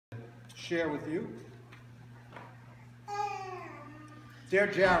share with you. Dear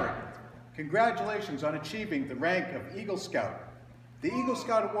Jared, congratulations on achieving the rank of Eagle Scout. The Eagle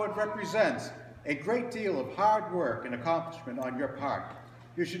Scout Award represents a great deal of hard work and accomplishment on your part.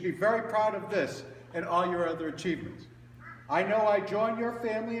 You should be very proud of this and all your other achievements. I know I join your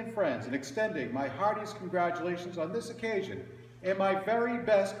family and friends in extending my heartiest congratulations on this occasion and my very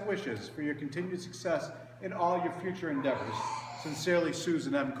best wishes for your continued success in all your future endeavors. Sincerely,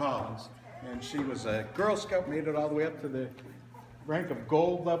 Susan M. Collins. And she was a Girl Scout, made it all the way up to the rank of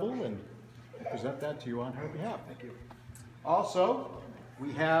gold level, and I present that to you on her behalf. Thank you. Also,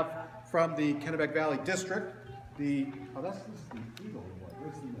 we have from the Kennebec Valley District, this is the Eagle Award.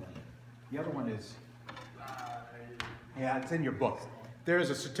 Where's the other one is, yeah, it's in your book. There is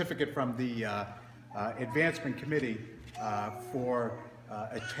a certificate from the Advancement Committee for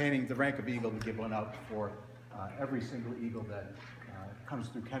attaining the rank of Eagle. We give one out for every single Eagle that comes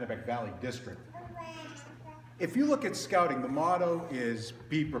through Kennebec Valley District. If you look at Scouting, the motto is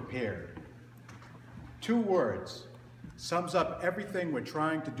be prepared. 2 words sums up everything we're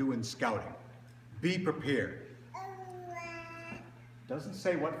trying to do in Scouting. Be prepared. Doesn't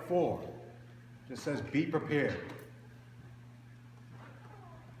say what for, just says be prepared.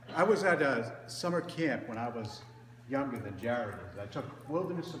 I was at a summer camp when I was younger than Jared is. I took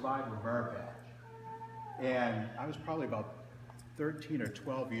Wilderness Survival Merit Badge, and I was probably about 13 or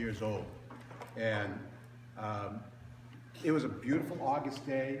 12 years old. And it was a beautiful August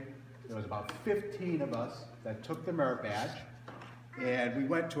day. There was about 15 of us that took the merit badge, and we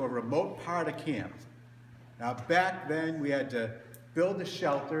went to a remote part of camp. Now back then we had to build a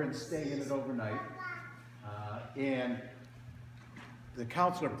shelter and stay in it overnight, and the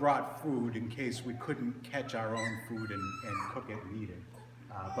counselor brought food in case we couldn't catch our own food and cook it and eat it.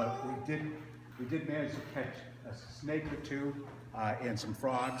 But we did manage to catch a snake or 2 and some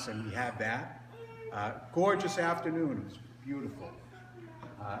frogs, and we had that. Gorgeous afternoon, it was beautiful.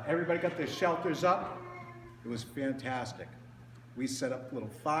 Everybody got their shelters up. It was fantastic. We set up little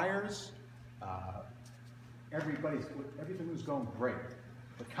fires. Everything was going great.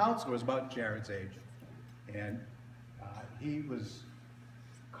 The counselor was about Jared's age, and he was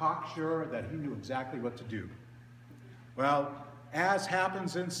cocksure that he knew exactly what to do. Well, as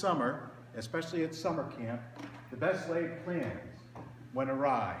happens in summer, especially at summer camp, the best laid plans went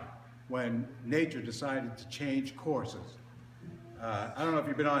awry when nature decided to change courses. I don't know if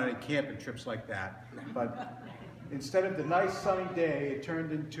you've been on any camping trips like that, but instead of the nice sunny day, it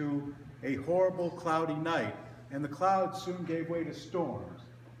turned into a horrible cloudy night, and the clouds soon gave way to storms,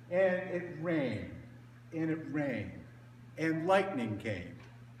 and it rained, and lightning came,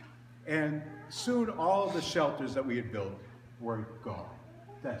 and soon all of the shelters that we had built were gone,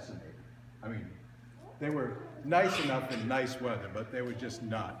 decimated. I mean, they were nice enough in nice weather, but they were just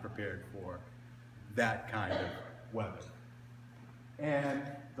not prepared for that kind of weather. And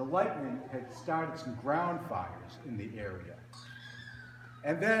the lightning had started some ground fires in the area.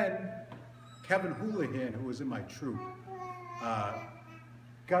 And then Kevin Houlihan, who was in my troop,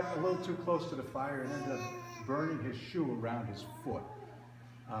 got a little too close to the fire and ended up burning his shoe around his foot.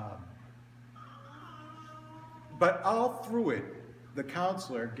 But all through it, the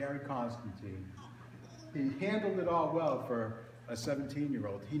counselor, Gary Constantine, he handled it all well for a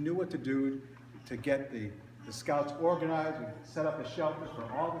 17-year-old. He knew what to do to get the scouts organized. We set up a shelter for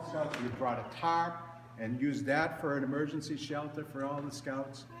all the scouts. We brought a tarp and used that for an emergency shelter for all the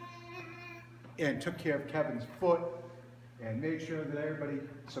scouts, and took care of Kevin's foot and made sure that everybody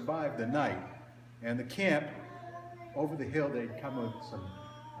survived the night. And the camp, over the hill, they'd come with some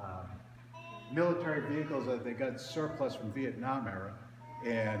military vehicles that they got surplus from Vietnam era,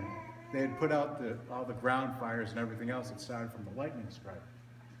 and they had put out all the ground fires and everything else that started from the lightning strike.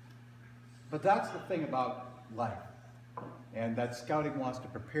 But that's the thing about life, and that Scouting wants to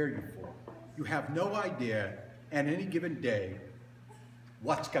prepare you for. You have no idea at any given day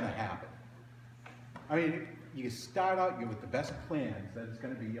what's going to happen. I mean, you start out with the best plans that it's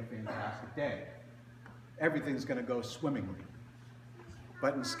going to be a fantastic day. Everything's going to go swimmingly.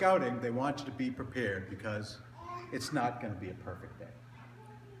 But in Scouting, they want you to be prepared because it's not going to be a perfect day.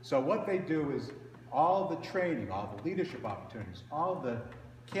 So what they do is all the training, all the leadership opportunities, all the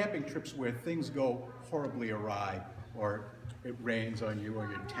camping trips where things go horribly awry, or it rains on you, or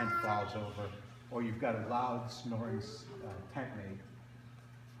your tent falls over, or you've got a loud snoring tent mate,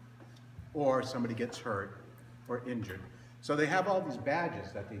 or somebody gets hurt or injured. So they have all these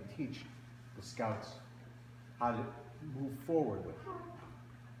badges that they teach the scouts how to move forward with.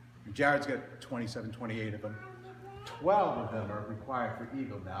 Jared's got 27, 28 of them. 12 of them are required for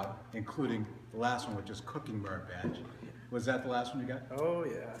Eagle now, including the last one, which is Cooking Merit Badge. Was that the last one you got? Oh,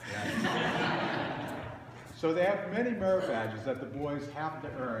 yeah. So they have many merit badges that the boys have to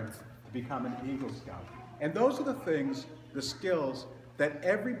earn to become an Eagle Scout. And those are the things, the skills, that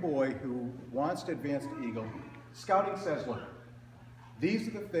every boy who wants to advance to Eagle, Scouting says, look, these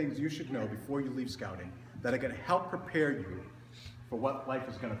are the things you should know before you leave Scouting that are going to help prepare you for what life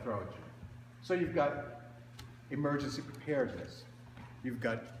is going to throw at you. So you've got emergency preparedness. You've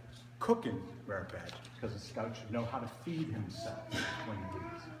got cooking merit badge, because a scout should know how to feed himself when he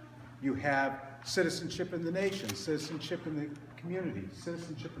leaves. You have citizenship in the nation, citizenship in the community,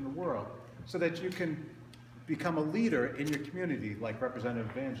 citizenship in the world, so that you can become a leader in your community like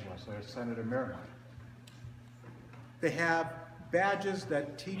Representative Evangelos or Senator Miramont. They have badges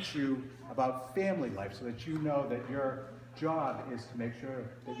that teach you about family life so that you know that your job is to make sure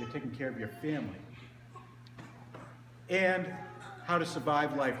that you're taking care of your family. And how to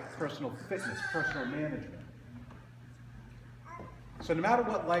survive life, personal fitness, personal management. So no matter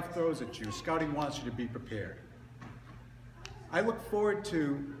what life throws at you, Scouting wants you to be prepared. I look forward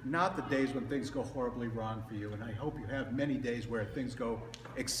to not the days when things go horribly wrong for you, and I hope you have many days where things go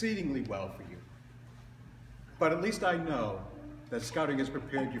exceedingly well for you. But at least I know that Scouting has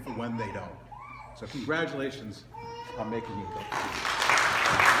prepared you for when they don't. So congratulations on making Eagle.